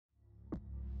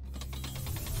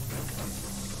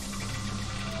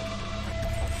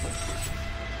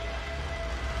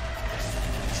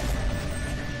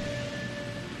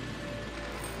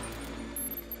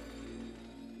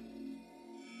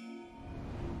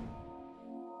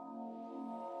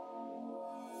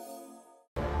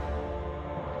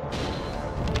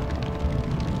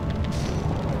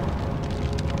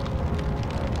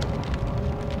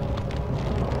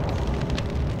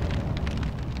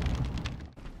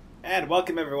And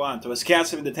welcome everyone to a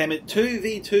Scouts of Entertainment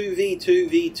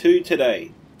 2v2v2v2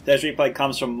 today. Today's replay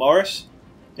comes from Morris.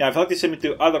 Now if you'd like to see me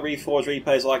do other Reforged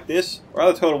replays like this, or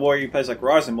other Total War replays like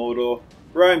Rise of Mordor,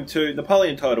 Rome 2,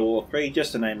 Napoleon Total War 3,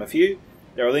 just to name a few,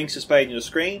 there are links displayed on your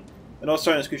screen, and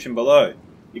also in the description below.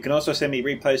 You can also send me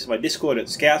replays to my Discord at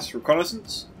Scouts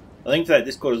Reconnaissance. A link to that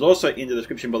Discord is also in the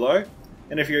description below,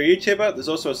 and if you're a YouTuber, there's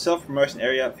also a self-promotion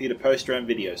area for you to post your own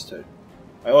videos to.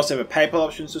 I also have a PayPal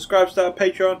option, subscribe star,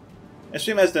 Patreon, and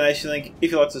stream as donation link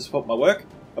if you'd like to support my work.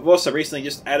 I've also recently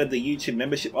just added the YouTube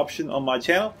membership option on my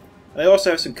channel, and I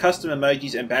also have some custom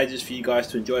emojis and badges for you guys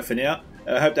to enjoy for now,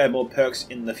 and I hope to have more perks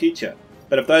in the future.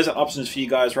 But if those are options for you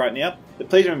guys right now, then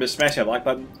please remember to smash that like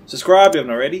button, subscribe if you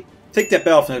haven't already, tick that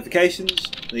bell for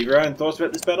notifications, leave your own thoughts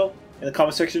about this battle in the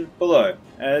comment section below.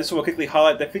 And this will quickly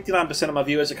highlight that 59% of my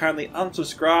viewers are currently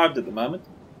unsubscribed at the moment,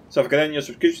 so if I could earn your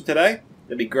subscription today,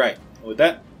 that'd be great. With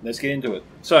that, let's get into it.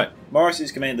 So, Morris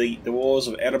is commanding the walls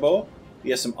of Erebor.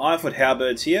 We have some Ironfoot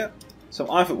Halberds here, some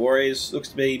Ironfoot Warriors, looks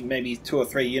to be maybe 2 or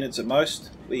 3 units at most.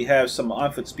 We have some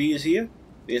Ironfoot Spears here.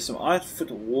 We have some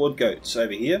Ironfoot Ward Goats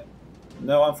over here.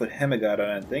 No Ironfoot Hammerguard,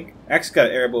 I don't think.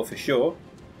 Axeguard Erebor for sure.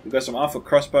 We've got some Ironfoot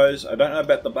Crossbows. I don't know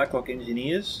about the Blacklock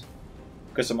Engineers.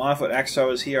 We've got some Ironfoot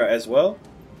Axehoers here as well.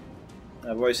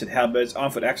 I've already said Halberds,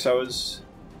 Ironfoot Axehoers.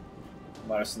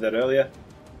 Might have said that earlier.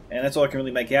 And that's all I can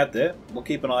really make out there. We'll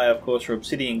keep an eye out, of course, for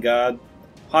Obsidian Guard,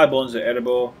 Highborns of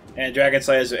Erebor, and Dragon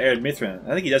Slayers of Ered Mithrin.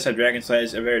 I think he does have Dragon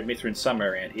Slayers of Ered Mithrin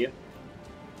somewhere around here.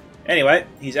 Anyway,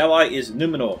 his ally is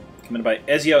Numenor, commanded by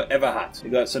Ezio Everhart.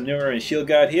 We've got some Numenorean Shield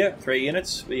Guard here, 3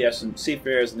 units. We have some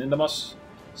Seafarers and Indamos.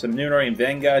 Some Numenorean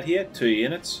Vanguard here, 2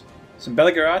 units. Some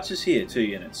Belagar Archers here, 2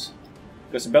 units.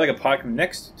 We've got some Belagar Pikemen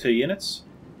next, 2 units.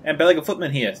 And Belagar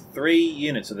Footmen here, 3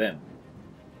 units of them.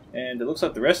 And it looks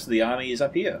like the rest of the army is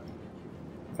up here,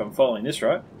 if I'm following this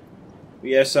right.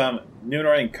 We have some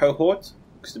Numenorean Cohort,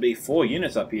 looks to be 4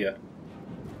 units up here.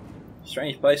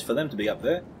 Strange place for them to be up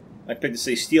there. I expect to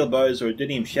see Steel Bows or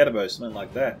Dinium Shadow Bows, something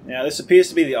like that. Now this appears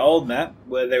to be the old map,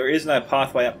 where there is no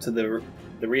pathway up to the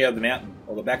rear of the mountain,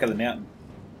 or the back of the mountain.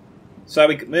 So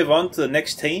we move on to the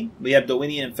next team. We have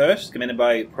Dorwinian first, commanded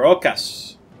by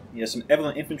Prokas. We have some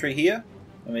Evelyn Infantry here,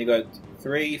 and we got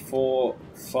 3, 4,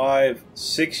 5,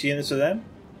 6 units of them.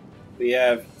 We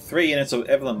have 3 units of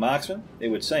Evelyn Marksmen, it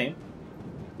would seem.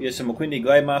 We have some Mulquindi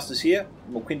Glademasters here,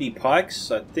 Mulquindi Pikes,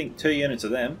 I think 2 units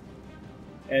of them.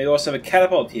 And we also have a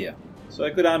Catapult here. So a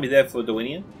good army there for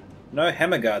Dorwinian. No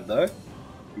Hammerguard though.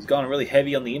 He's gone really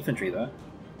heavy on the infantry though.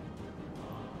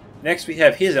 Next we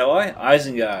have his ally,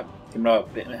 Isengard,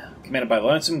 commanded by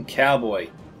Lonesome Cowboy.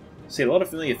 See a lot of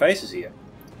familiar faces here.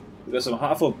 We've got some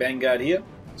Half-Orc Vanguard here.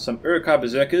 Some Uruk-hai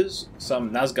Berserkers, some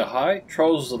Nazgûl-hai,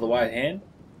 Trolls of the White Hand,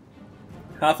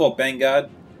 Half-Orc Vanguard,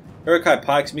 Uruk-hai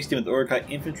Pikes mixed in with Uruk-hai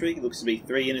Infantry, looks to be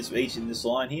 3 units of each in this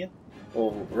line here,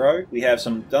 or row. We have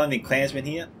some Dalian Clansmen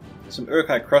here, some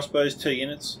Uruk-hai Crossbows, 2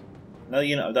 units, another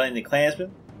unit of Dalian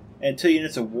Clansmen, and 2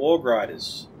 units of Warg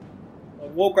Riders.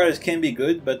 Warg Riders can be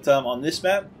good, but on this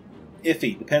map,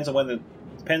 iffy, depends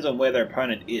on where their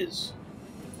opponent is.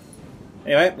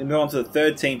 Anyway, we move on to the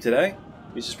third team today,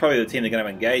 which is probably the team they're going to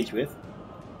engage with.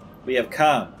 We have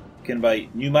Khan, commanded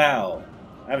by Numail.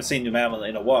 I haven't seen Numail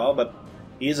in a while, but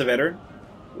he is a veteran.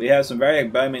 We have some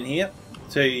Variag Bowmen here,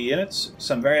 2 units.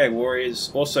 Some Variag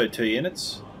Warriors, also 2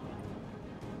 units.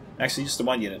 Actually, just the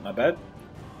 1 unit, my bad.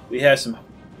 We have a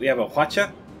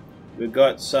Huacha. We've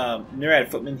got some Nurad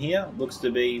Footmen here. Looks to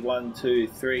be 1, 2,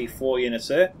 3, 4 units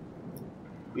there.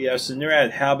 We have some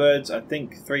Nurad Halberds, I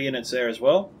think 3 units there as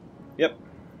well. Yep.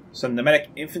 Some Nomadic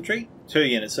Infantry, 2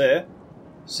 units there.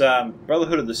 Some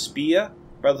Brotherhood of the Spear,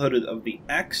 Brotherhood of the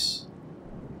Axe,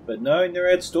 but no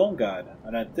Nurad Stormguard,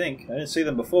 I don't think. I didn't see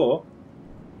them before,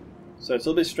 so it's a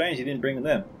little bit strange he didn't bring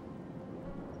them.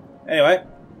 Anyway,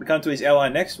 we come to his ally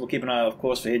next. We'll keep an eye, of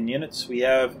course, for hidden units. We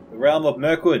have the Realm of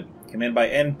Mirkwood, commanded by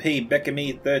MP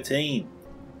Beckamir 13.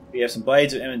 We have some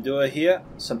Blades of Emendura here,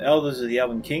 some Elders of the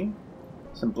Elven King,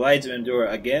 some Blades of Emendura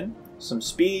again, some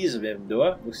Spears of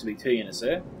Emendura, looks to be 2 units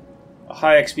there. A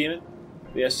High Axe Spearman.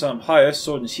 We have some High Earth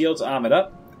Sword and Shields armoured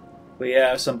up. We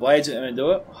have some Blades of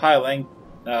Emendura, High Lang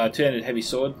 200 Heavy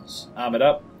Swords armoured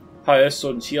up. High Earth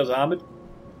Sword and Shields armoured.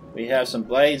 We have some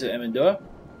Blades of Emendura.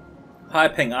 High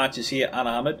Peng Archers here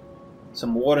unarmoured.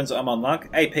 Some Wardens of Amon Lunk,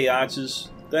 AP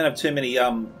Archers. Don't have too many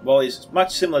volleys,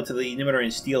 much similar to the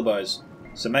Numenorean Steel Bows,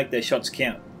 so make their shots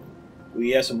count. We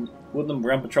have some Woodland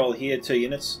Realm Patrol here, 2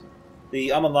 units.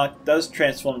 The Amon Lunk does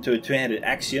transform into a 2-handed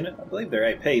axe unit. I believe they're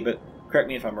AP, but correct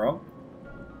me if I'm wrong.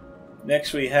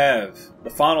 Next we have the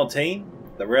final team,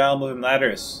 the Realm of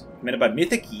Imladris, commanded by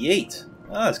Mythic Yeet.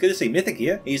 Oh, it's good to see Mythic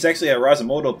here. He's actually a Rise of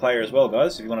Mordor player as well,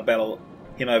 guys, if you want to battle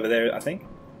him over there, I think.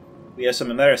 We have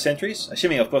some Immaterial Sentries,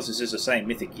 assuming of course this is the same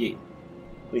Mythic Yeet.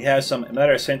 We have some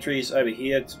Immaterial Sentries over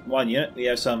here, it's 1 unit. We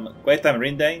have some Great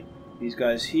Marindane. These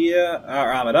guys here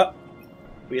are armoured up.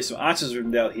 We have some Archers of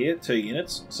Rindale here, 2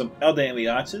 units. Some Eldenry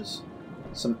Archers.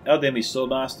 Some Eldenry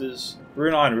Swordmasters.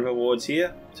 Rune Iron River Wards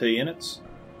here, 2 units.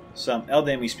 Some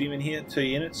Eldenry Spearmen here, 2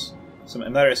 units. Some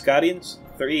Immaterial Guardians,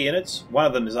 3 units. One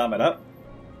of them is armoured up,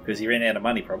 because he ran out of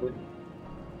money probably.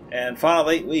 And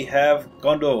finally, we have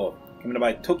Gondor, coming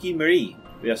by Toki Marie.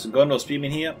 We have some Gondor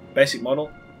Spearmen here, basic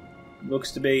model.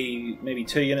 Looks to be maybe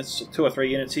 2 units, 2 or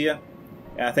 3 units here.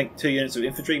 And I think 2 units of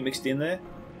infantry mixed in there.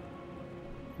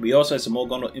 We also have some more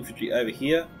Gondor infantry over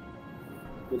here.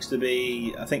 Looks to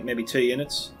be, I think, maybe 2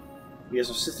 units. We have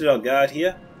some Citadel Guard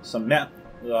here, some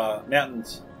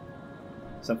mountains,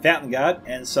 some Fountain Guard,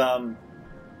 and some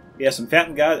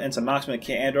Fountain Guard and some Marksmen of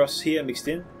King Andros here mixed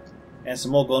in, and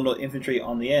some more Gondor infantry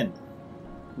on the end.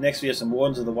 Next we have some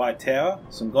Wardens of the White Tower,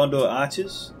 some Gondor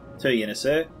Archers, 2 units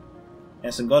there,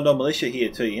 and some Gondor Militia here,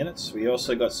 2 units. We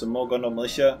also got some more Gondor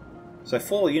Militia, so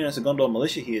 4 units of Gondor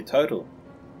Militia here total.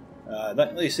 I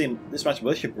don't really see this much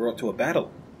militia brought to a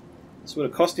battle. This would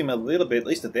have cost him a little bit, at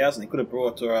least 1,000. He could have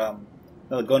brought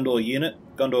another Gondor unit,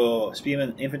 Gondor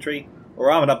Spearmen Infantry, or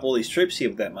armoured up all these troops here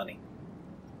with that money.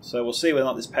 So we'll see whether or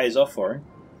not this pays off for him.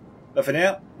 But for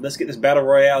now, let's get this Battle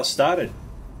Royale started.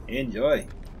 Enjoy.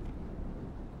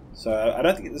 So I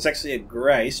don't think it's actually a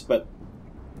grace, but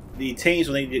the teams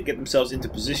will need to get themselves into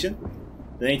position.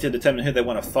 They need to determine who they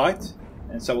want to fight.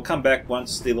 And so we'll come back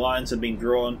once the lines have been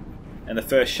drawn and the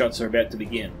first shots are about to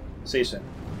begin. See you soon.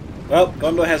 Well,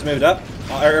 Gondor has moved up.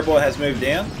 Erebor has moved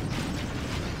down.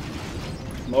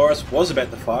 Morris was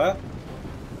about to fire.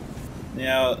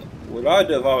 Now, what I would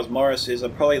do if I was Morris is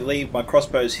I'd probably leave my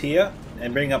crossbows here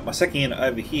and bring up my second unit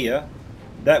over here.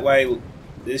 That way,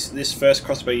 this first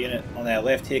crossbow unit on our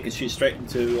left here can shoot straight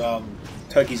into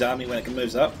Toki's army when it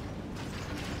moves up.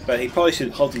 But he probably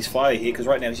should hold his fire here because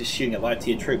right now he's just shooting at light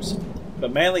tier troops.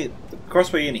 But mainly, the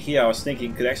crossbow unit here I was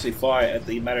thinking could actually fire at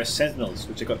the Matter Sentinels,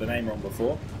 which I got the name wrong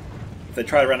before. If they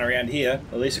try to run around here,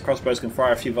 at least the crossbows can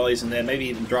fire a few volleys in there, maybe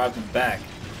even drive them back.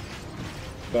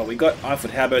 But we got Ironfoot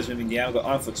Halberds moving down, we've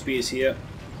got Ironfoot Spears here,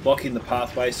 blocking the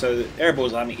pathway, so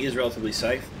Erebor's army is relatively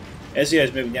safe.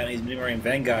 Ezio's moving down his Numerian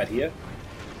Vanguard here,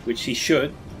 which he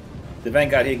should. The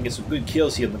Vanguard here can get some good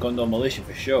kills here on the Gondor Militia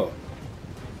for sure.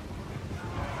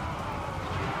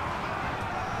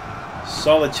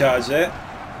 Solid charge there.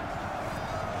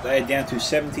 They are down to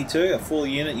 72, a full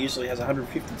unit usually has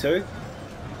 152.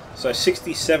 So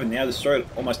 67 now, destroyed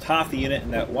almost half the unit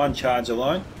in that one charge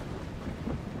alone.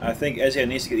 I think Ezio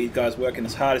needs to get these guys working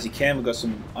as hard as he can. We've got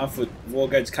some Ironfoot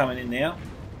Wargoats coming in now.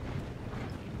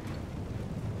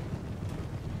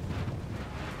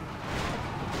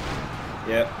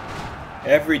 Yep.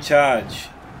 Every charge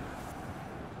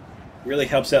really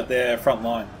helps out their front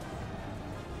line.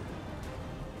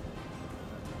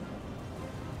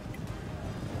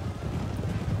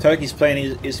 Toki's plan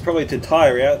is probably to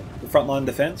tire out the frontline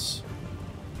defense.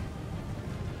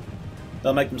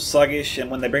 They'll make them sluggish,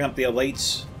 and when they bring up the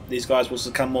elites, these guys will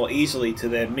succumb more easily to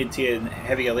their mid-tier and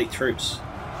heavy elite troops.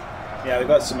 Yeah, we've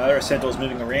got some other Sentinels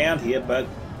moving around here, but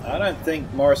I don't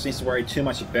think Morris needs to worry too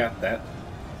much about that.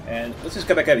 And let's just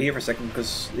go back over here for a second,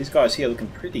 because these guys here are looking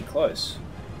pretty close.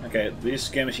 Okay, we're just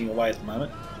skirmishing away at the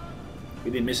moment.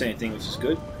 We didn't miss anything, which is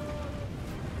good.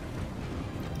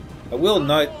 I will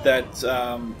note that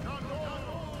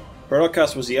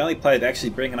Broadcast was the only player to actually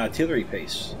bring an artillery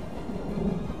piece,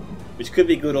 which could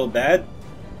be good or bad.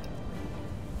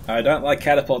 I don't like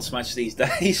catapults much these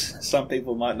days. Some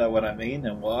people might know what I mean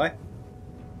and why.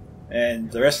 And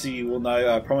the rest of you will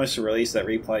know I promise to release that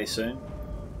replay soon.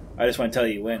 I just won't tell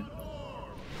you when.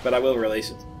 But I will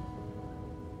release it.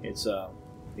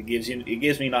 It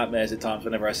gives me nightmares at times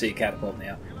whenever I see a catapult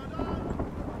now.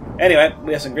 Anyway,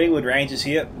 we have some Greenwood Rangers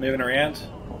here moving around.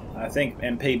 I think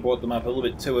MP brought them up a little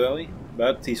bit too early,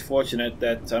 but he's fortunate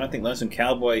that I don't think Lonesome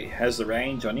Cowboy has the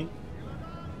range on him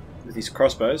with his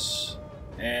crossbows,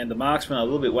 and the marksmen are a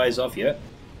little bit ways off yet.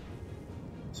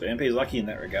 So MP is lucky in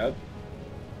that regard.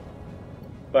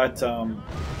 But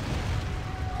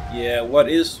yeah, what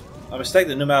is a mistake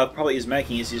that Numal probably is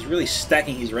making is he's really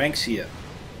stacking his ranks here.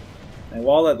 And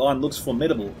while that line looks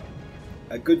formidable,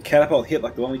 a good catapult hit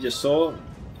like the one we just saw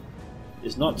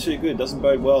is not too good. Doesn't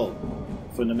bode well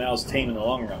for Numal's team in the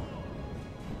long run.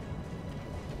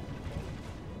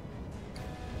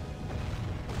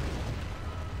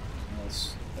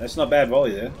 That's not bad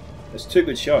volley there. That's 2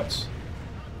 good shots.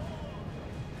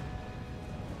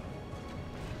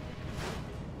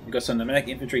 We've got some nomadic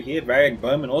infantry here. Variag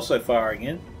Bowman also firing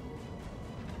in.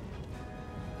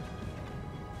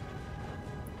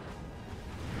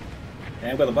 And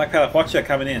we've got the Black Powder Watcher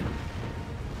coming in.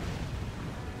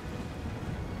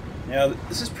 Now,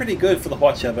 this is pretty good for the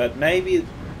Watcher, but maybe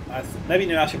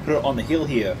now I should put it on the hill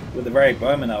here with the varied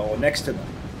bowmen or next to them.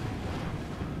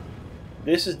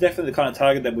 This is definitely the kind of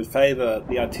target that would favour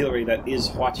the artillery that is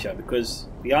Watcher, because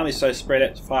the army is so spread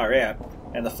out far out,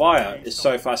 and the fire is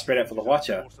so far spread out for the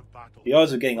Watcher. The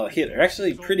odds of getting a hit are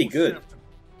actually pretty good.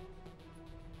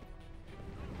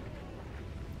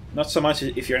 Not so much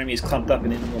if your enemy is clumped up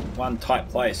in one tight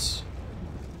place.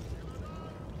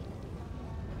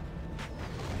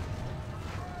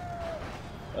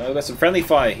 We've got some friendly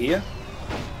fire here.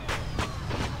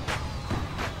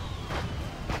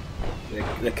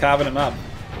 They're carving them up.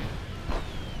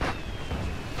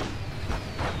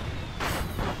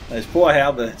 Those poor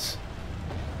halberds.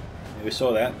 Yeah, we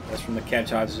saw that. That's from the camp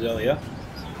charges earlier.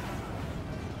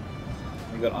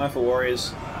 We've got Ironfoot Warriors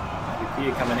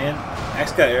here coming in.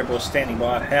 Axe Guard Airborne standing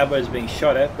by. Halberds being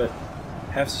shot at, but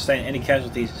haven't sustained any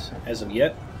casualties as of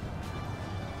yet.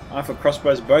 Ironfoot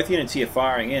Crossbows, both units here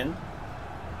firing in.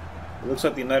 It looks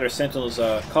like the Nato Sentinels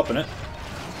are copping it.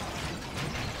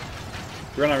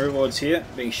 Recon Rewards here,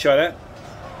 being shot at.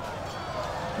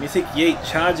 Mythic Yeet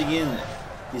charging in.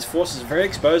 His forces are very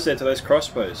exposed there to those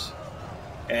crossbows.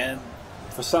 And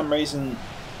for some reason,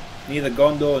 neither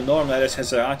Gondor nor Natus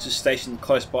has their archers stationed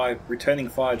close by, returning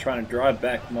fire, trying to drive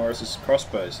back Morris's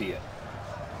crossbows here.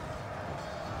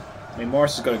 I mean,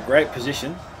 Morris has got a great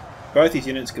position. Both these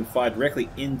units can fire directly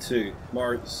into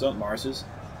Morris's,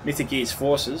 Mythic Yeet's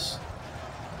forces.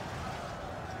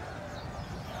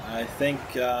 I think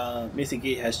Mythic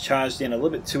Yeet has charged in a little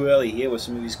bit too early here with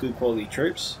some of his good quality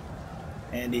troops,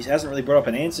 and he hasn't really brought up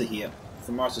an answer here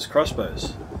for Morris's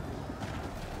crossbows.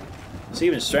 It's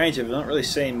even stranger, we're not really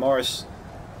seeing Morris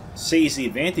seize the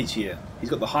advantage here. He's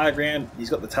got the higher ground, he's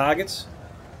got the targets.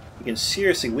 He can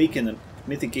seriously weaken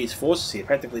Mythic Yeet's forces here,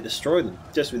 practically destroy them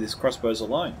just with his crossbows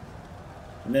alone.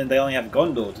 And then they only have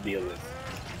Gondor to deal with.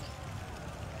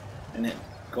 And then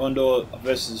Gondor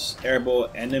versus Erebor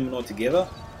and Numenor together.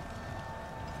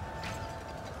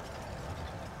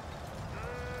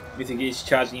 Mythic Yeet's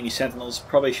charging in his Sentinels,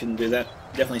 probably shouldn't do that,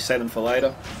 definitely save them for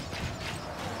later.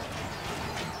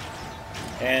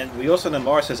 And we also know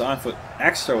Morris has Ironfoot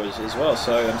Axe Throwers as well,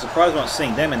 so I'm surprised we're not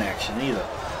seeing them in action either.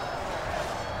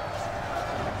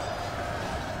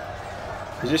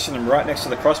 Position them right next to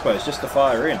the crossbows just to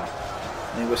fire in.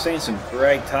 And we're seeing some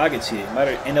great targets here.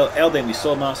 Elden, we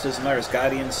saw Masters, Maris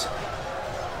Guardians.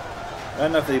 I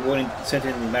don't know if they've sent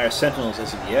in the Maris Sentinels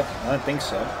as of yet. I don't think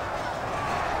so.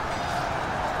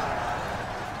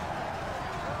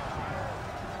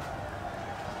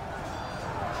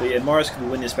 But yeah, Morris could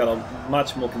win this battle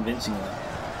much more convincingly.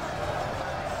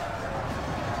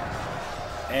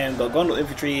 And the Gondor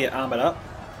infantry armoured up.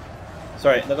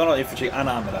 Sorry, the Gondor infantry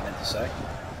unarmoured, I meant to say.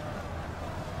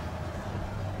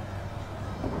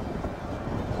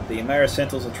 The Amara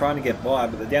Sentinels are trying to get by,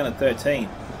 but they're down at 13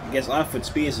 against Ironfoot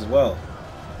Spears as well.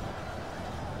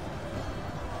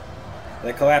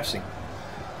 They're collapsing.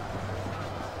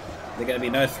 They're going to be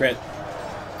no threat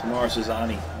to Morris's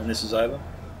army when this is over.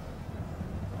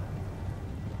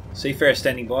 Seafarer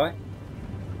standing by.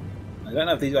 I don't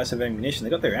know if these guys have ammunition. They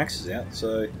got their axes out,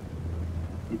 so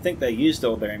you'd think they used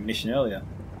all their ammunition earlier.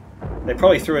 They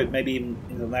probably threw it maybe even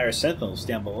into the Amara Sentinels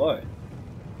down below.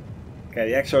 Okay,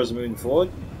 the axe throwers are moving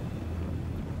forward.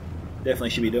 Definitely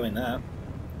should be doing that.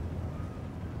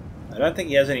 I don't think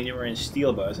he has any new-range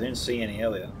steel bows. I didn't see any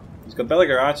earlier. He's got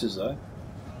Belagar archers though.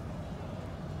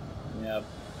 Yeah,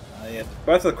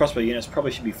 both of the crossbow units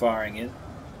probably should be firing in.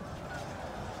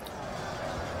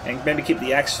 And maybe keep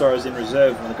the axe throwers in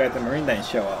reserve when the Great Marine Danes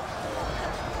show up.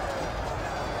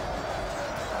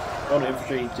 A lot of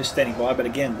infantry just standing by, but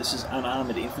again, this is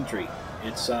unarmoured infantry.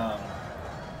 It's I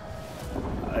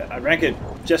rank it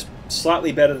just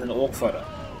slightly better than Orc fodder.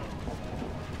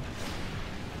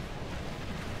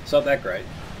 It's not that great.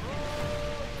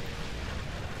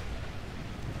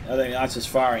 I think the archers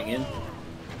firing in.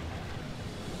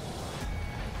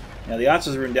 Now the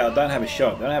archers of Rindal don't have a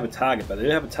shot, they don't have a target, but they do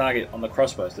have a target on the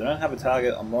crossbows. They don't have a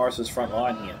target on Morris's front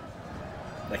line here.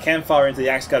 They can fire into the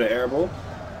Axe Guard of Erebor.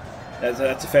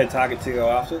 That's a fair target to go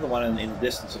after, the one in the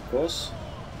distance of course.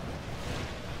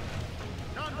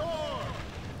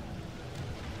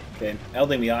 Okay,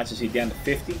 elding the archers here down to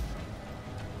 50.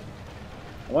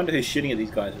 I wonder who's shooting at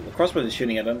these guys. The crossbows are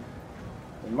shooting at them.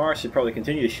 And Morris should probably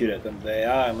continue to shoot at them. They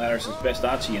are Maris's best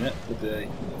archer unit, with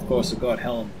of course the God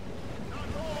Helm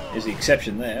is the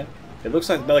exception there. It looks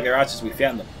like the Belagar archers, we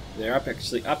found them. They're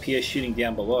actually up here shooting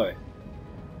down below.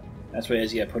 That's where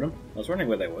Ezio put them. I was wondering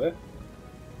where they were.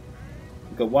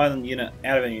 We've got one unit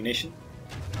out of ammunition.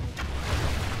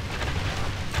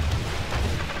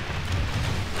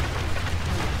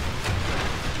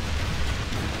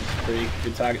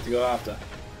 good target to go after.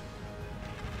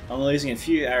 I'm losing a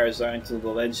few arrows though into the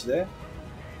ledge there.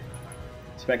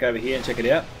 Let's back over here and check it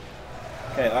out.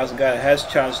 Okay, Isengard has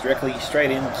charged directly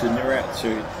straight into Nurat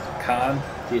to Khan.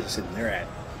 Yes, I said Nurat.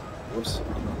 Whoops.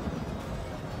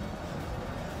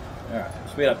 Alright,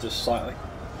 speed up just slightly.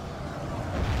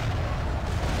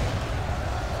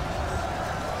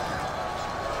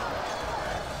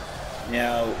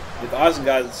 Now, with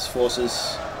Isengard's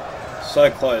forces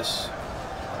so close,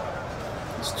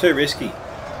 it's too risky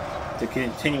to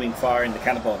continuing firing the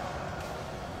catapult.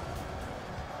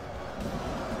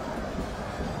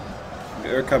 The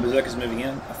Urko Berserkers moving in,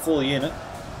 a full unit.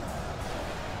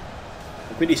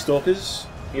 The Pretty Stalkers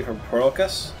here from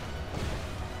Prorocus.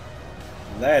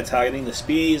 They are targeting the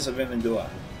Spears of Emendua.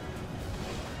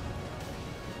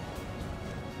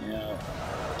 Now,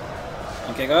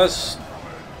 okay guys.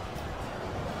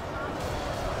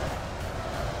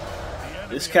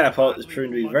 This catapult is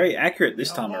proven to be very accurate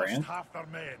this time around.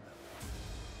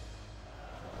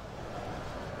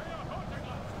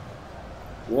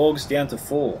 Warg's down to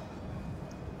 4.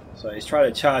 So he's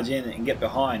trying to charge in and get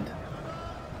behind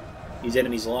his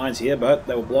enemy's lines here, but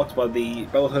they were blocked by the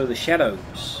Brotherhood of the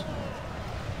Shadows.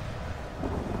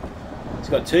 He's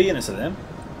got 2 units of them.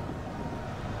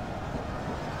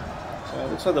 So it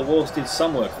looks like the Wargs did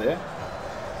some work there.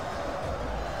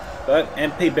 But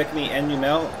MP, Beckme and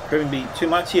Numel proving to be too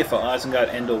much here for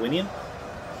Isengard and Dorwinion.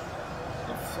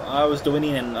 If I was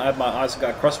Dorwinion and I had my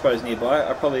Isengard crossbows nearby,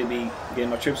 I'd probably be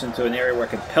getting my troops into an area where I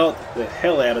could pelt the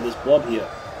hell out of this blob here.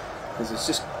 Because it's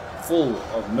just full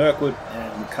of Mirkwood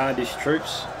and Khandish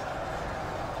troops.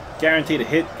 Guaranteed a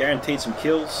hit, guaranteed some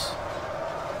kills.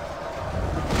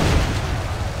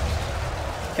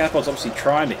 Catapult's obviously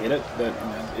trying to hit it, but you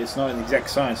know, it's not an exact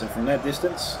science, and from that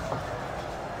distance,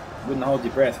 wouldn't hold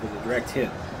your breath with a direct hit.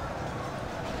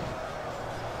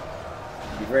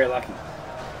 You'd be very lucky.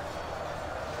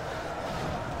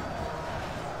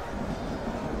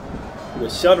 We've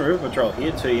got Sheldon River Patrol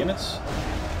here, 2 units.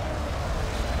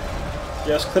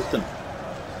 Just clipped them.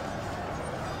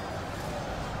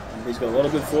 And he's got a lot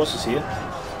of good forces here.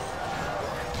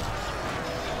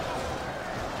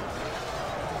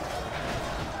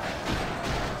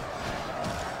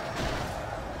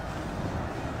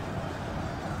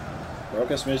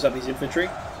 Rokas moves up his infantry.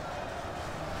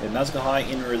 We have Nazgahai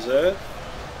in reserve.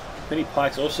 Many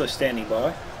pikes also standing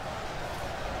by.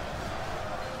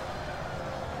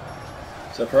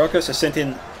 So Parokas has sent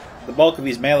in the bulk of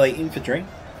his melee infantry.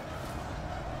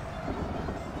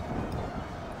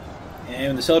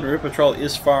 And the Sheldon River Patrol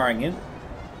is firing in.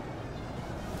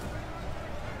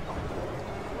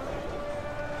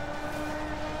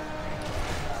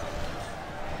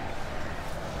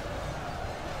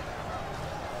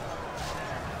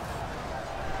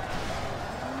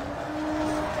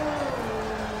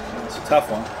 Tough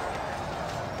one.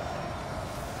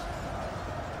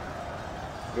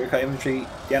 Recon infantry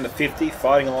down to 50,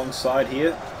 fighting alongside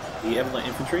here the Evelyn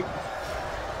infantry.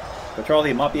 Patrol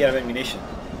here might be out of ammunition.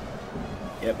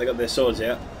 Yep, they got their swords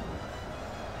out.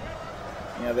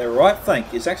 Now their right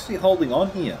flank is actually holding on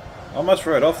here. I almost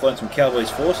wrote off some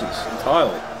cavalry's forces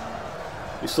entirely.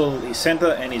 We saw his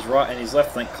centre and his right and his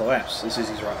left flank collapse. This is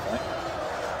his right flank.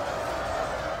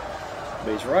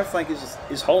 But his right flank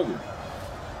is holding.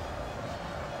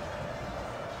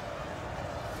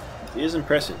 It is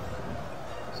impressive.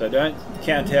 So don't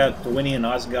count out Dorwinion and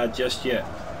Isengard just yet.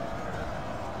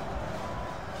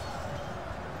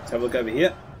 Let's have a look over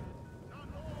here.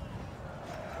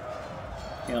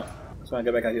 Now, let's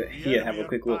go back over here and have a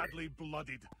quick look.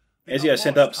 Ezio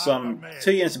sent up some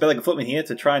 2 units of Bellic footmen here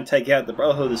to try and take out the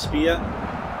Brotherhood of the Spear.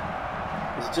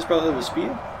 Is it just Brotherhood of the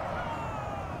Spear?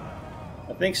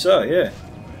 I think so, yeah.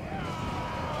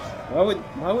 Why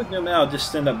would Numel just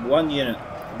send up 1 unit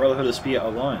of Brotherhood of the Spear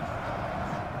alone?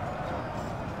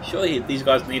 Surely these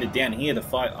guys need it down here to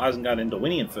fight Isengard and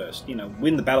Dorwinion first. You know,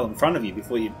 win the battle in front of you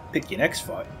before you pick your next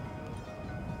fight.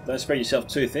 Don't spread yourself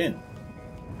too thin.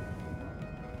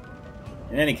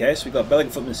 In any case, we've got Bellic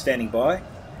footmen standing by.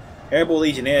 Airborne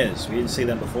Legionnaires, we didn't see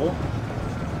them before.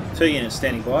 2 units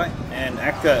standing by. And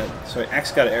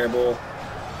Axguard Airborne.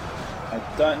 I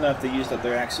don't know if they used up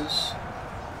their axes.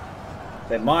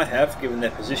 They might have, given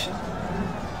their position.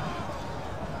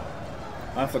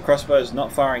 Rifle crossbows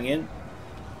not firing in.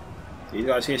 These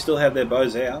guys here still have their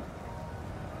bows out.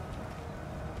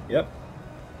 Yep.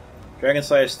 Dragon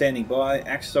Slayer standing by.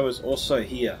 Axo is also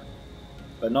here,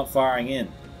 but not firing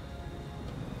in.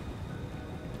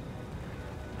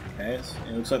 Okay,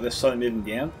 it looks like they're slowly moving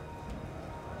down.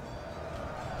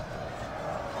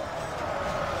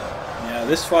 Now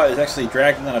this fight is actually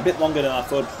dragging on a bit longer than I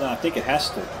think it has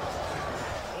to.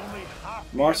 Only half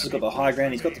Morris has got the high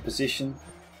ground, he's got the position.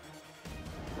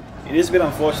 It is a bit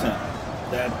unfortunate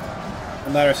that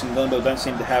Amaris and Glenville don't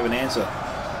seem to have an answer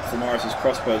for Morris's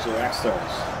crossbows or axe throwers.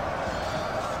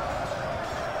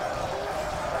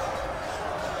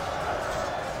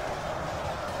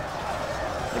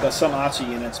 They've got some archer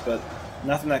units, but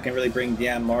nothing that can really bring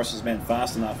down Morris's men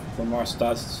fast enough when Morris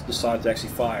decides to actually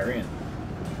fire in.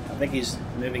 I think he's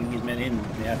moving his men in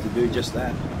now to do just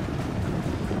that.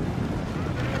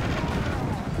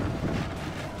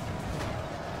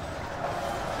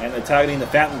 And they're targeting the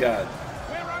Fountain Guard.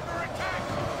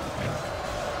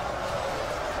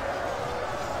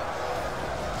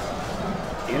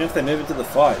 Even if they move into the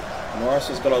fight, Morris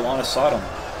has got a line of sight on them.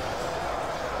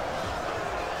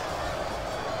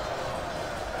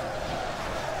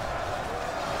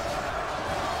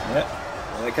 Yep,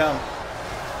 there they come.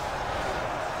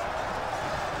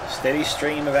 Steady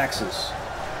stream of axes.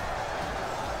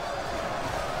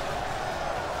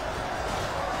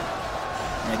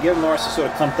 Now, given Morris has sort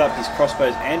of clumped up his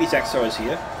crossbows and his axe throwers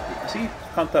here, has he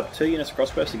clumped up 2 units of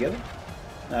crossbows together?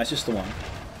 No, it's just the one.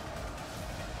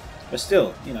 But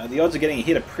still, you know, the odds of getting a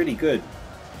hit are pretty good.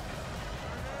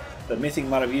 But Mythic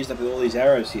might have used up all these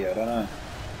arrows here, I don't know.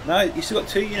 No, you've still got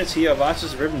 2 units here of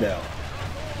Archers of Rivendell.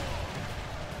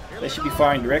 They should be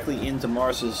firing directly into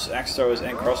Morris's axe throwers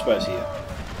and crossbows here.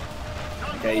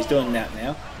 Okay, he's doing that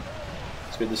now.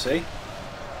 It's good to see.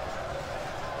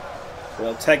 But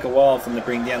it'll take a while for them to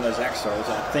bring down those axe throwers.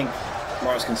 I think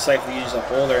Morris can safely use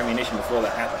up all their ammunition before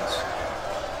that happens.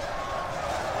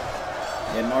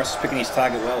 Yeah, Morris is picking his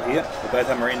target well here. They both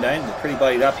have Marine Dane. They're pretty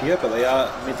bloodied up here, but they are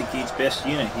Mythic Gear's best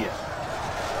unit here.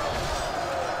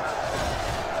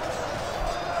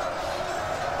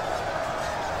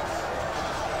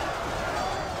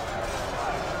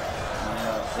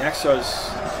 Now, the axe throwers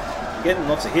are getting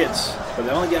lots of hits, but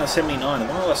they're only down to 79. They've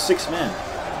only lost 6 men.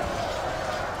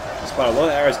 Despite a lot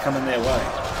of arrows coming their way.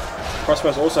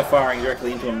 Crossbows also firing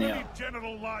directly into them now.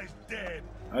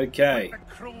 Okay.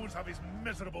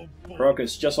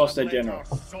 Procus just lost their general.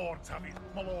 Oh,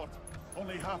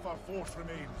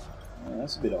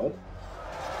 that's a bit odd.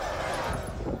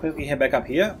 If we head back up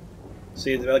here,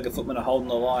 see if the Veliger footmen are holding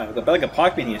the line. We've got Veliger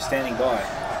pikemen here standing by.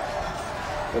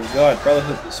 We've got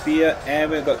Brotherhood the Spear, and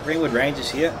we've got Greenwood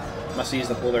Rangers here. Must have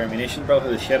used up all their ammunition.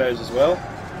 Brotherhood of Shadows as well.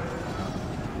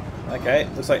 Okay,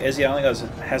 looks like Ezia only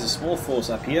has a small force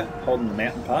up here, holding the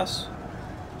mountain pass.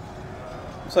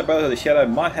 Looks like Brotherhood of the Shadow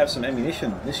might have some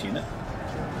ammunition in this unit.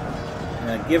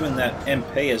 Now, given that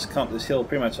MP has come up this hill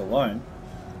pretty much alone,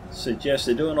 suggests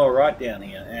they're doing alright down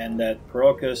here, and that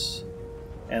Procus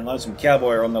and Lonesome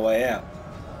Cowboy are on the way out.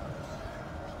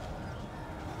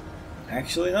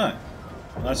 Actually, no.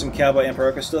 Lonesome Cowboy and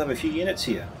Procus still have a few units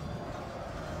here.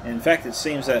 And in fact, it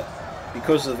seems that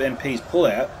because of MP's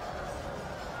pullout,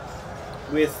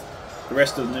 with the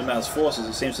rest of Numal's forces,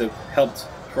 it seems to have helped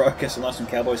Procus and Lonesome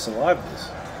Cowboy survive this.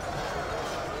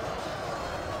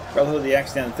 Brotherhood of the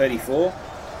Axe down to 34.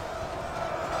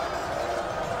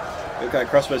 Okay,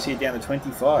 crossbows here down to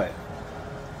 25.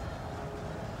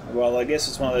 Well, I guess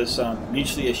it's one of those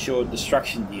mutually assured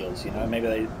destruction deals, you know. Maybe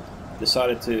they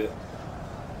decided to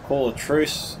call a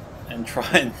truce and try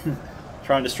and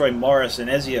destroy Morris and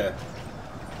Ezio,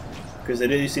 because they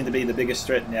do seem to be the biggest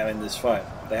threat now in this fight.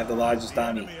 They have the largest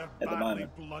army at the moment.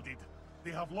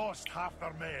 They have lost half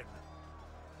their men.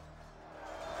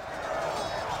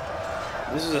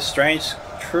 This is a strange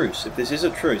truce. If this is a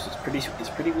truce, it's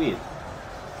pretty weird.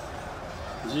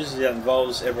 This usually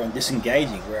involves everyone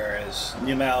disengaging, whereas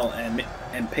Numal and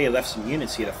MP left some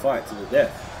units here to fight to the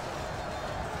death.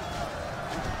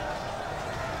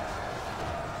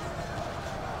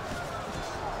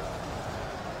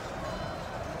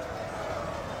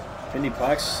 Penny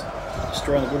Pikes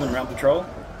destroying the Woodland Realm Patrol.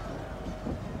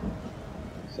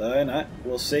 So, no,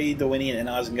 we'll see Dwayne and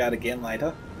Isengard again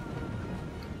later.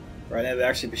 Right now they're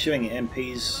actually pursuing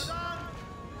MP's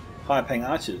high-paying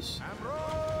archers.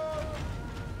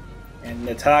 And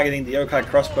they're targeting the Yokai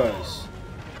crossbows.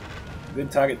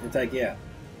 Good target to take out.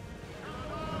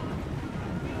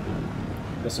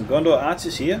 Got some Gondor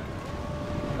archers here.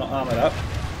 Not armoured up.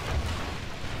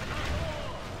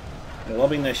 They're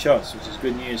lobbing their shots, which is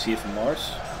good news here for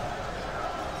Morris.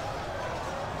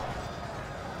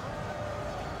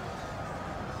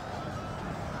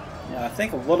 Now, I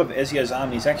think a lot of Ezio's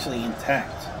army is actually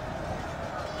intact.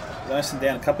 He's only sent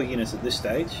down a couple of units at this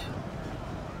stage.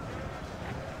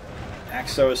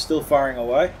 Axo is still firing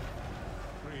away.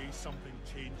 Pray something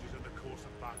changes in the course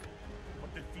of battle,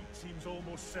 but defeat seems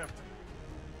almost certain.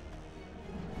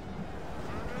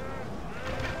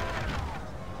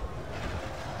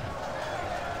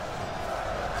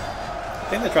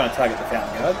 I think they're trying to target the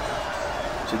Fountain Guard.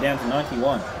 So down to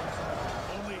 91.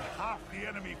 Only half the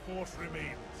enemy force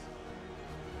remains.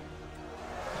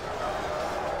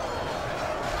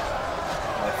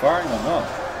 Are they firing or not?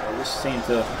 They just seem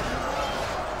to...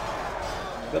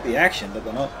 They've got the action, but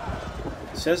they're not...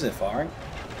 It says they're firing.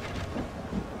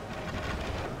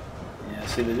 Yeah,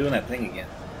 see, they're doing that thing again.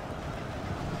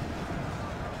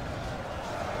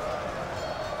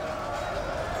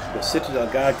 The Citadel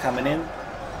Guard coming in.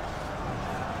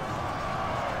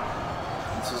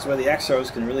 This is where the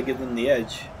Axos can really give them the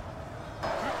edge.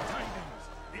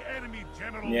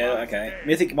 Yeah, okay.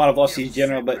 Mythic might have lost his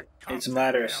general, but it's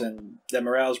Lattice, and their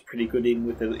morale's pretty good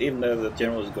even though the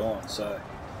general is gone. So,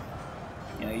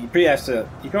 you know, you pretty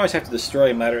almost have to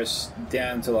destroy Lattice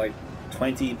down to like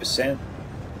 20%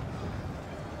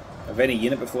 of any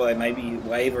unit before they maybe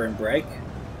waver and break.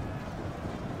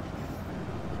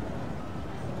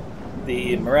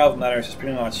 The morale of Lattice is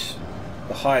pretty much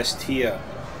the highest tier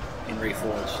in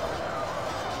Reforged.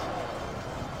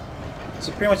 It's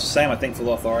pretty much the same, I think, for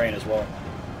Lothlorien as well.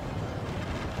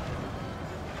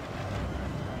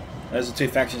 Those are two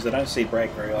factions that I don't see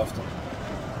break very often.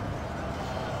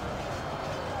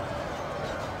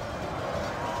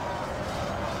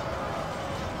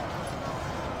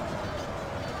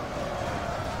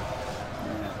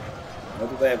 Yeah. What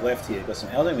do they have left here? Got some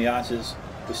elderly archers.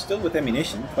 We're still with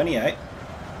ammunition, 28.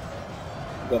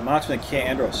 We've got Marksman of Kier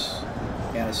Andros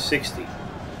down to 60.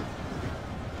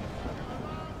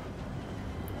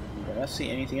 I don't see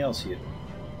anything else here.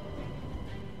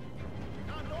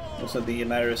 Also, the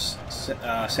Amaris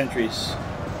sentries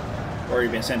already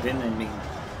been sent in and being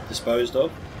disposed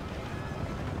of.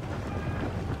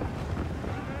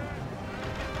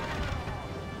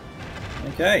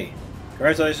 Okay,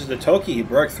 congratulations to Toki, who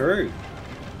broke through.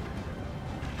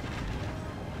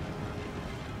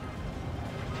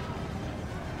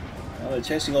 Well, they're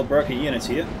chasing all broken units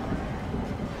here.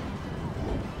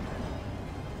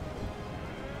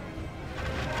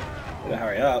 Better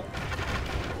hurry up.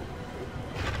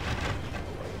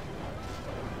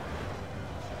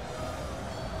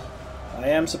 I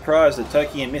am surprised that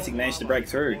Toki and Mythic managed to break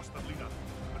through.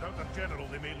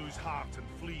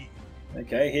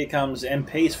 Okay, here comes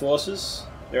MP's forces.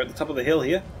 They're at the top of the hill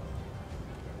here.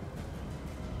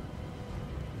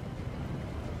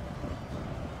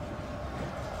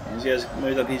 As he has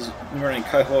moved up his marine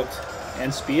cohort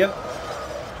and spear.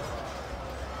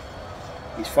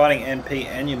 He's fighting MP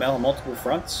and Umel on multiple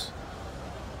fronts.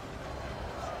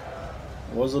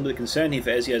 I was a little bit concerned here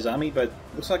for Ezio's army, but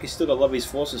looks like he's still got a lot of his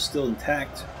forces still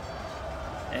intact.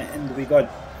 And we got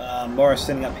Morris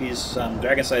sending up his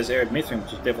Dragon Slayer's Air at Mithrin,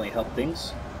 which has definitely helped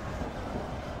things.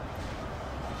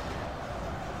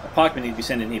 A pikeman need to be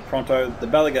sent in here pronto. The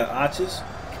Balaga archers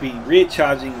could be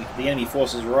rear-charging the enemy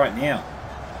forces right now.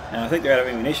 And I think they're out of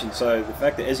ammunition, so the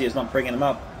fact that Ezio's not bringing them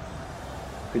up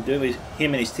could do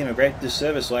him and his team a great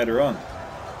disservice later on.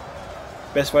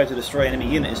 Best way to destroy enemy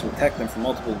unit is to attack them from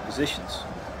multiple positions.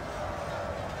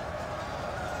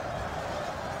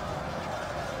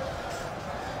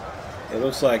 It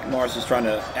looks like Morris is trying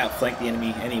to outflank the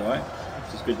enemy anyway,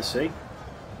 which is good to see.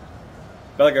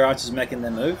 Belagar archers making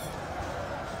their move.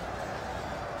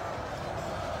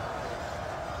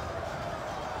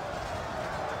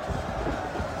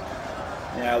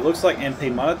 Now it looks like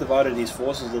MP might have divided his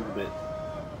forces a little bit.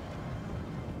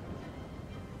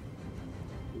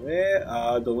 Where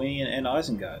are Dwayne and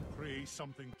Isengard? Pray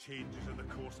something changes in the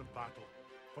course of battle,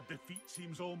 but defeat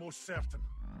seems almost certain.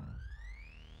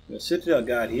 The Citadel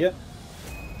Guard here.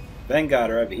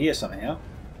 Vanguard are over here somehow.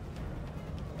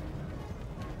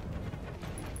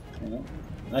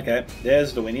 Okay,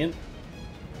 there's Dwayne.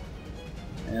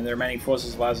 And the remaining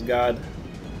forces of Isengard.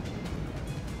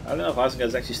 I don't know if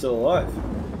Isengard's actually still alive.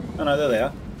 Oh no, there they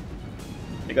are.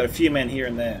 They got a few men here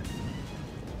and there.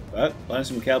 But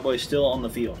Lonesome Cowboy's still on the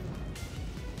field.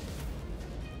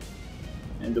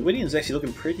 And the Dwidian's actually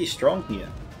looking pretty strong here.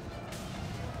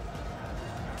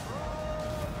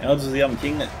 Elders of the Elven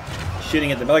King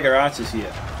shooting at the Belagar archers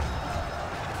here.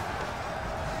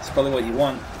 It's probably what you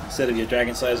want instead of your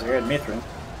Dragon Slayers here at Mithrin.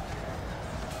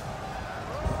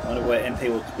 I wonder where MP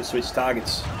will switch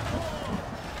targets.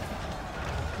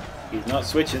 He's not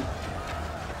switching.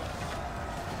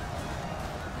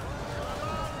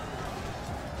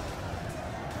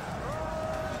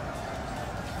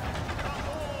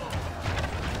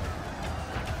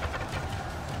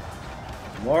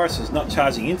 Morris is not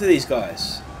charging into these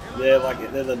guys. They're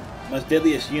the most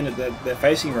deadliest unit that they're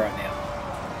facing right now.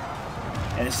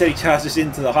 And instead he charges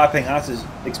into the high-paying archers,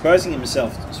 exposing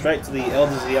himself straight to the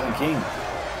Elders of the Elven King.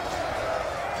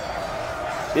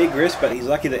 Big risk, but he's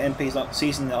lucky that MP's not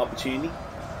seizing the opportunity.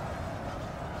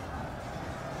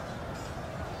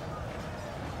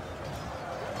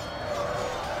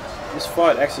 this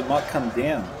fight actually might come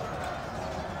down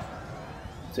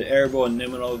to Erebor and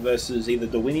Numenor versus either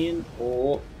Dorwinion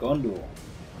or Gondor.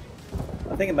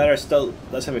 I think Amaris still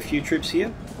does have a few troops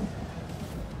here.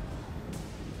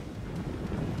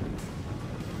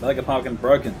 Mega Parkin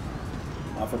broken.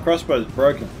 For crossbows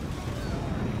broken.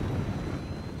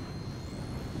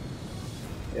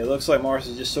 It looks like Morris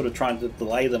is just sort of trying to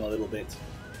delay them a little bit.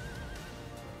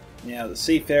 Now the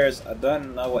Seafarers, I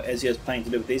don't know what Ezio's planning to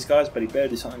do with these guys, but he better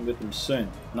do something with them soon,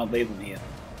 not leave them here.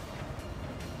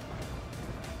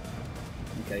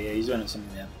 Okay, yeah, he's doing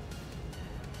something now.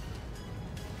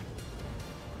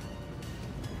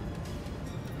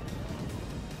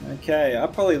 Okay, I'll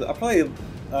probably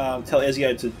tell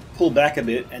Ezio to pull back a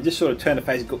bit and just sort of turn to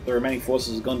face the remaining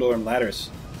forces of Gondor and Ladris.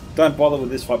 Don't bother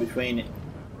with this fight between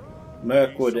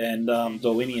Mirkwood and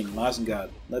Dorwinion and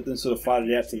Isengard. Let them sort of fight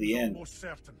it out to the end.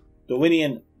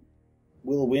 Dorwinion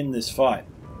will win this fight,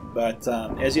 but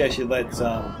Ezio should let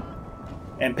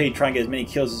MP try and get as many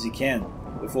kills as he can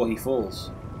before he falls.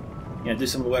 You know, do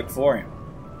some of the work for him.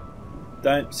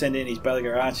 Don't send in his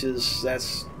Belagar archers.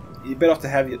 You're better off to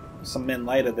have some men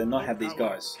later than not have these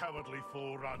guys.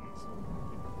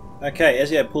 Okay,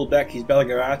 Ezio pulled back his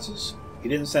Belagar archers. He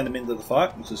didn't send them into the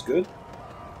fight, which is good.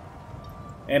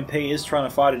 MP is trying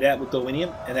to fight it out with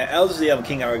Dorwinion, and our Elders of the Elven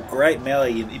King are a great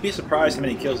melee. You'd be surprised how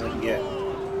many kills they can get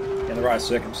in the right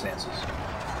circumstances.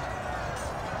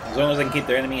 As long as they can keep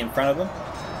their enemy in front of them.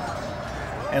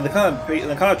 And the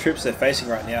kind of troops they're facing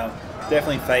right now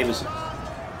definitely favours them.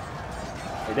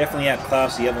 They definitely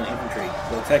outclass the Elven infantry.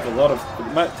 It'll take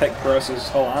it might take Boris's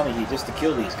whole army here just to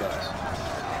kill these guys.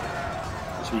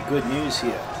 Which would be good news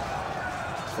here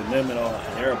for Numenor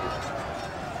and Erebor.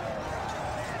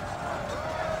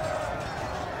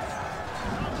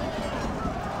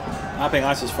 Harping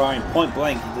Ice is firing point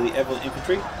blank into the Elven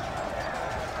infantry.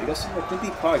 We got some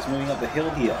McQuinty pikes moving up the hill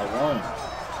here alone.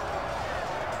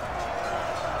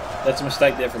 That's a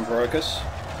mistake there from Barocus.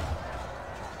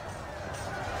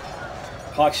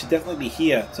 Pikes should definitely be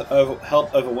here to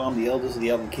help overwhelm the Elders of the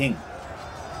Elven King.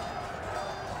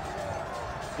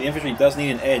 The infantry does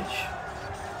need an edge.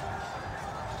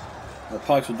 The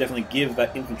pikes will definitely give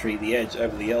that infantry the edge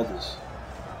over the Elders.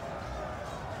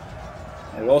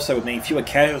 It also would mean fewer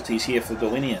casualties here for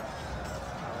Dorwinion,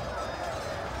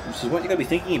 which is what you've got to be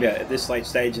thinking about at this late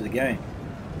stage of the game.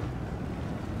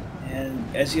 And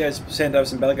Ezio's sent over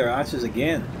some Belagar archers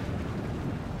again.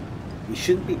 He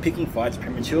shouldn't be picking fights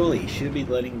prematurely. He should be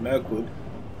letting Mirkwood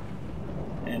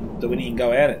and Dorwinion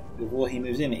go at it before he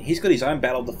moves in. He's got his own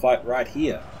battle to fight right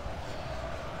here.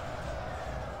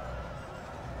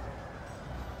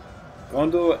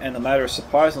 Gondor and the Matter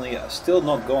surprisingly are still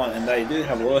not gone, and they do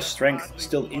have a lot of strength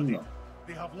still in them.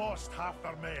 They have lost half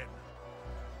their men.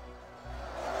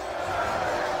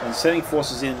 And sending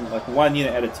forces in like one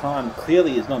unit at a time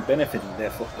clearly is not benefiting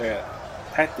their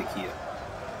tactic here.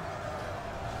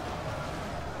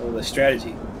 Or their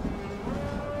strategy.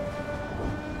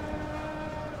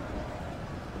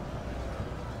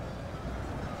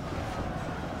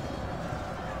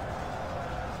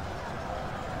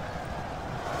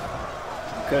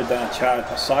 Could have done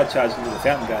a side charge into the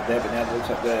Fountain Guard there, but now it looks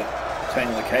like they're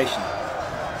turning location.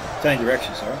 Turning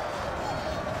direction, sorry.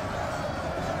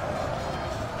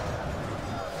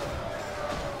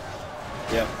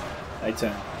 Yep, they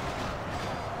turn.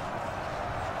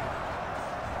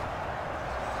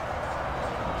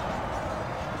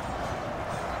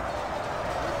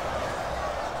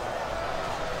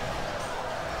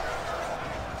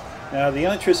 Now the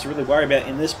only troops to really worry about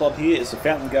in this blob here is the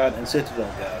Fountain Guard and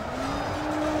Citadel Guard.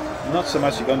 Not so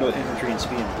much the Gondor infantry and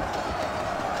spearmen.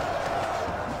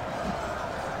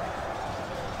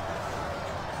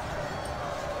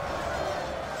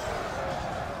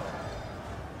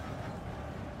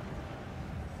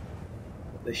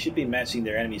 They should be matching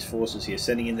their enemy's forces here,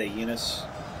 sending in their units.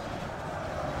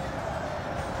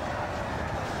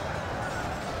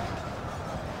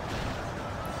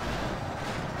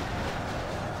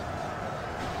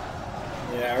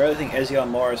 Yeah, I really think Ezio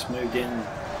and Morris moved in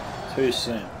too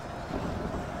soon.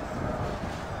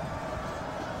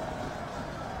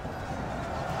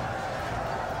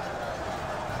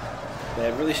 They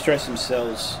have really stretched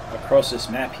themselves across this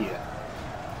map here.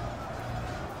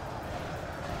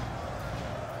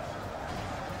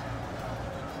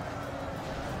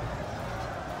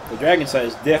 The Dragon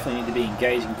Slayers definitely need to be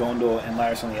engaging Gondor and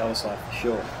Laris on the other side for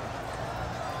sure.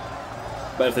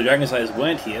 But if the Dragon Slayers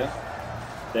weren't here,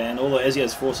 then all of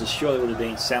Ezio's forces surely would have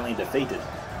been soundly defeated.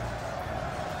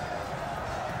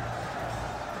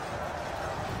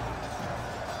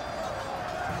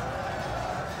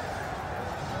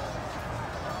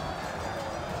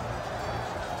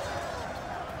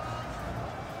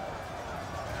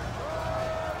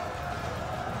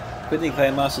 Impending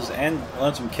Paymasters and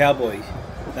Lonesome Cowboy.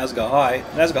 Nazgûl High.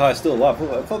 Nazgûl High is still alive.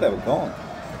 I thought they were gone.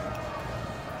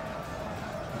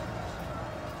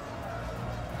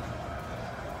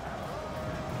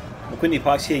 McQuindy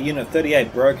Pikes here, unit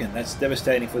 38 broken. That's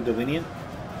devastating for Dorwinion.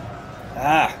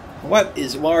 Ah, what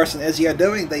is Morris and Ezio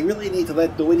doing? They really need to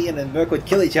let Dorwinion and Mirkwood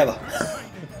kill each other.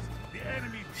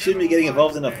 Shouldn't be getting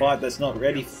involved in a fight that's not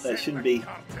ready. That shouldn't be.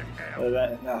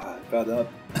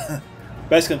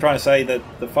 Basically, I'm trying to say that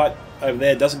the fight over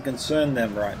there doesn't concern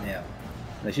them right now.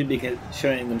 They should be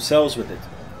concerning themselves with it.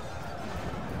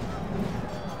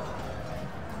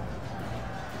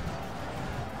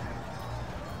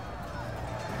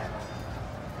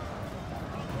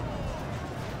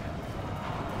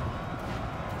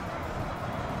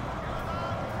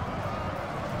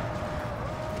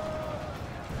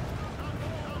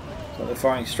 So they're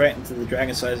firing straight into the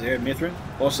Dragon Slayers here at Mithrin,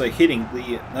 also hitting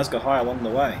the Nazgûl High along the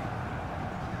way.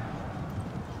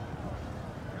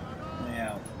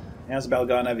 Now, how's the battle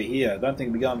going over here? I don't think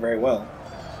it'll be going very well.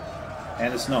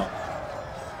 And it's not.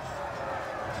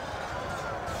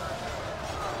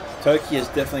 Toki has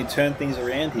definitely turned things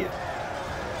around here.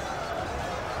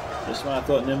 Just when I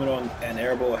thought Numenor and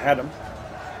Erebor had them.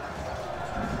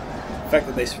 The fact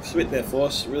that they split their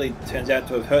force really turns out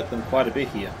to have hurt them quite a bit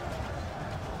here.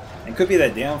 And could be their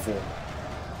downfall.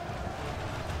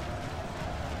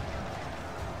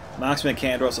 Marksman and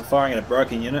Candaros are firing at a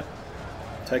broken unit.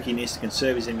 Toki needs to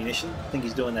conserve his ammunition. I think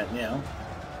he's doing that now.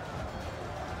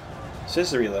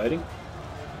 Says they're reloading.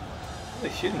 What are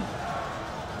they shooting?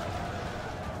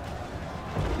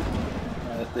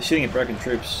 They're shooting at broken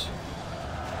troops.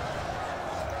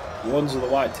 Wardens of the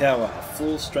White Tower, a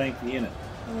full strength unit.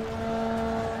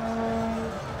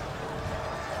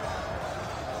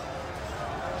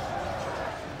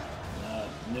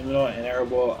 Numenor and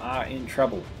Erebor are in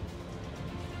trouble.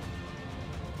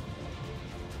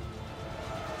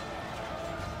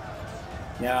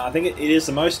 Now, I think it is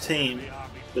the most team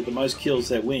with the most kills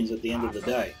that wins at the end of the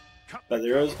day. But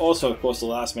there is also, of course, the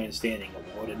last man standing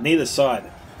award. And neither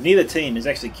team is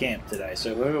actually camped today,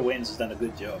 so whoever wins has done a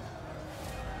good job.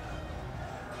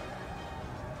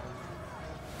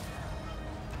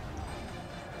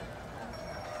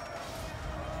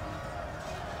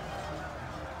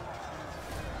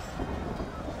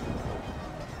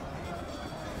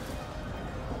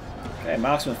 Okay,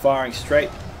 Marksman firing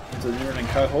straight into the Numenor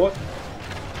cohort.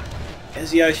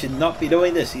 Ezio should not be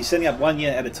doing this. He's setting up one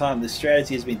unit at a time. This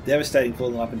strategy has been devastating for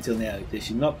them up until now. They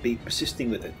should not be persisting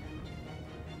with it.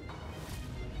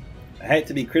 I hate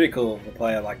to be critical of a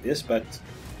player like this, but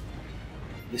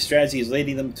this strategy is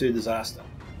leading them to disaster.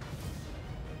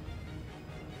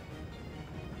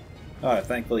 Oh,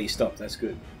 thankfully he stopped. That's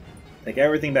good. Take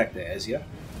everything back there, Ezio.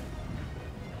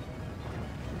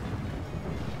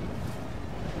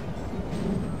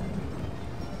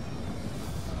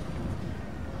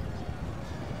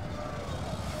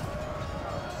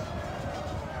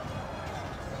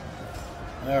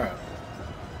 Alright.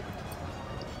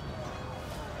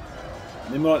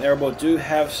 Numenor and Erebor do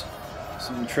have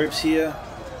some troops here.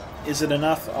 Is it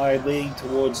enough? I lean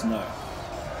towards no.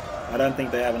 I don't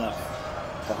think they have enough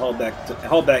to hold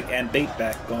back and beat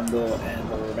back Gondor and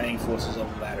the remaining forces of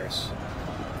Latris.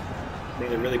 I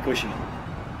think they're really pushing it.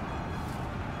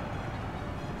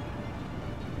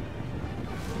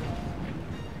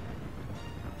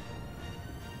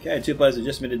 Okay, two players have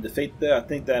just made a defeat there. I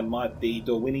think that might be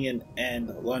Dorwinion and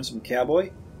Lonesome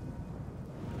Cowboy.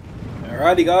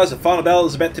 Alrighty guys, the final battle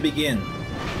is about to begin.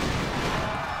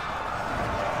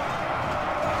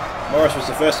 Morris was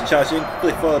the first to charge in,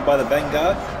 quickly followed by the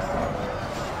Vanguard.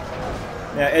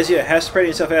 Now Ezio has spread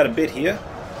himself out a bit here,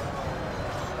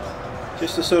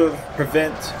 just to sort of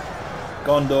prevent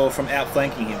Gondor from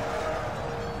outflanking him.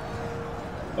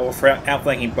 Or for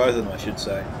outflanking both of them, I should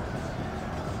say.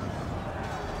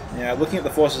 Now, looking at the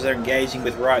forces they're engaging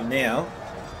with right now,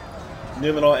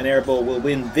 Numenor and Erebor will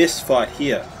win this fight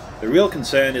here. The real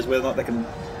concern is whether or not they can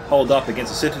hold up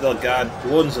against the Citadel Guard, the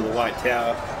Wardens of the White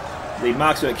Tower, the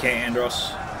Marksmen at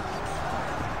Andros,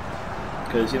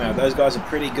 because, you know, those guys are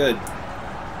pretty good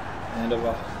and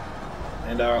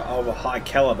are of a high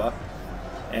caliber,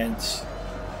 and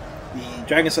the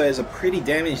Dragon Slayers are pretty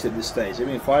damaged at this stage. They've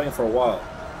been fighting for a while.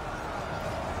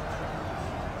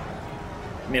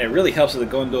 I mean, it really helps that the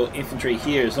Gondor infantry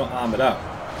here is not armoured up.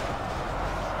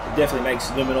 It definitely makes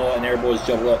Numenor and Erebor's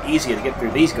job a lot easier to get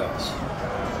through these guys.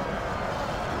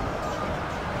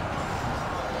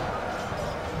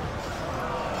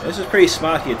 This is pretty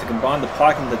smart here to combine the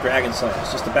Pikemen and the Dragon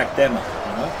Slayers, just to back them up,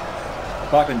 you know? The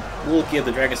Pikemen will give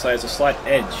the Dragon Slayers a slight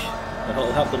edge, and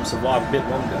it'll help them survive a bit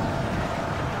longer.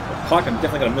 The Pikemen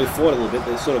definitely got to move forward a little bit,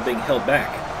 they're sort of being held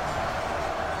back.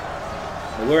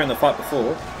 We were in the fight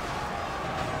before.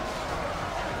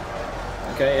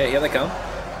 Okay, yeah, here they come.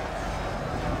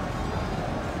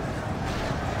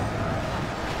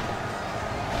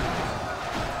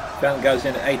 Fountain Guard's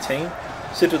down to 18.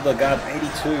 Citadel of the Guard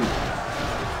 82.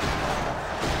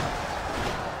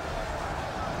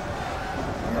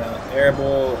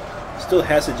 Erebor still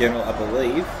has a general, I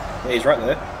believe. Yeah, he's right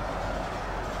there.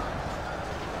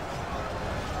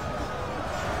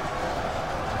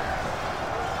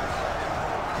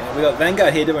 And we got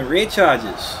Vanguard here doing rear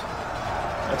charges.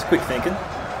 That's quick thinking.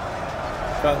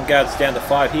 Fountain Guard's down to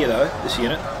 5 here though, this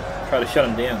unit. Try to shut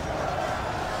him down.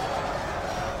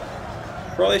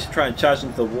 Probably should try and charge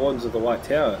into the Wardens of the White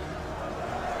Tower.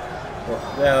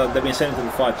 Well, they've been sent into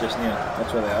the fight just now.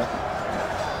 That's where they are.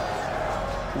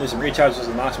 Do some recharges as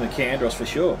last we can, Andros for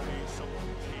sure.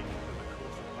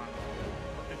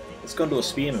 Let's go into a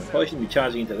Spearman. Probably shouldn't be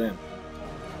charging into them.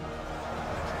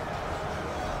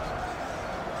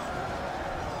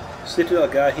 Citadel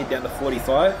Guard hit down to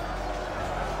 45.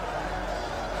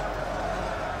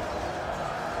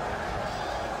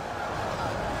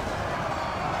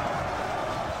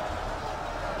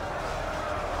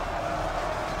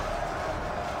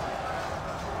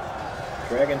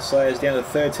 Dragon Slayer's down to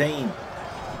 13.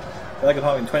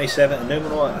 Dragonheart in 27, and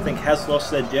Numenor, I think, has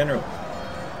lost their general.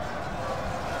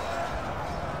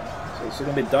 So it's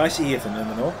looking a bit dicey here for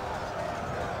Numenor.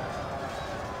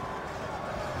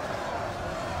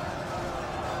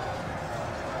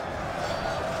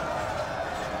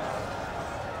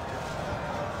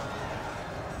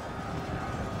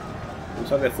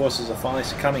 Looks like their forces are finally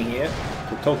succumbing here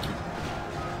to Tolkien.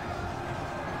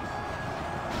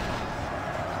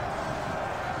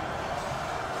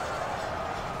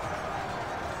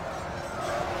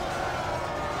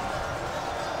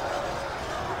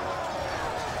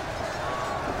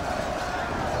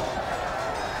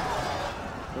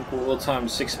 We'll time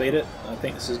 6 feet it. I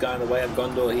think this is going the way of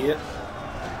Gondor here.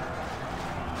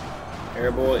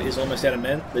 Erebor is almost out of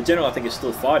men. The general, I think, is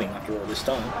still fighting after all this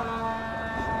time.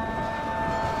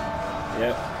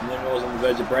 Yep, Nimrod's on the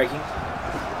verge of breaking.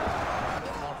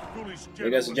 There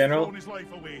goes the general.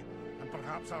 And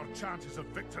perhaps our chances of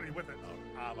victory with it.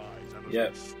 Our allies are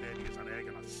yep. as steady as an egg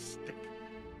on a stick.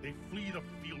 They flee the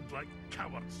field like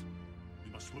cowards.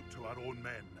 We must look to our own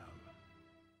men now.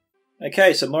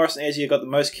 Okay, so Morris and Ezio got the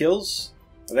most kills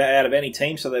out of any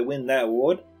team, so they win that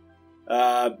award.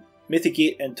 Mythic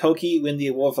It and Toki win the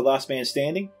award for Last Man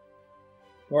Standing.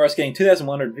 Morris getting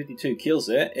 2,152 kills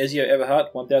there. Ezio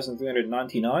Everhart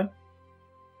 1,399.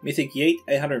 Mythic Yeet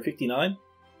 859.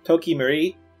 Toki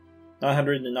Marie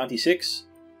 996.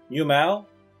 New Mal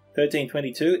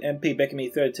 1322. MP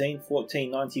Bekami 13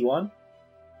 1491.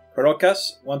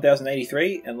 Karokas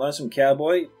 1083 and Lonesome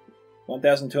Cowboy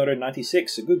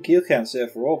 1,296. A good kill count there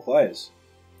for all players.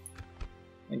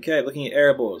 Okay, looking at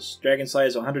Erebors. Dragon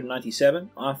Slayers 197.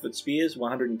 Ironfoot Spears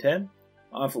 110.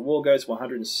 Ironfoot Wargoats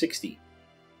 160.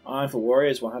 Ironfoot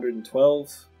Warriors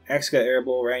 112. Axgar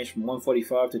Erebor ranged from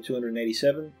 145 to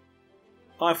 287.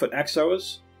 Ironfoot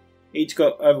Axowers each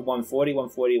got over 140,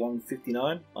 140,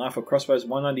 159. Ironfoot Crossbows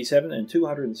 197 and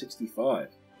 265.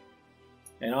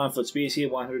 And Ironfoot Spears here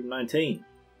 119.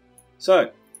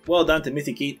 So, well done to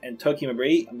Mythic Eat and Toki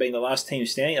Mabri on being the last team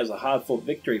standing. It was a hard-fought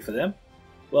victory for them.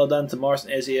 Well done to Morris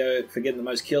and Ezio for getting the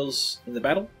most kills in the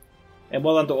battle. And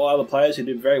well done to all other players who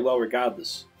did very well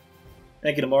regardless.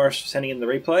 Thank you to Morris for sending in the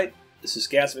replay. This is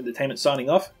Scouts of Entertainment signing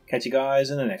off. Catch you guys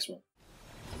in the next one.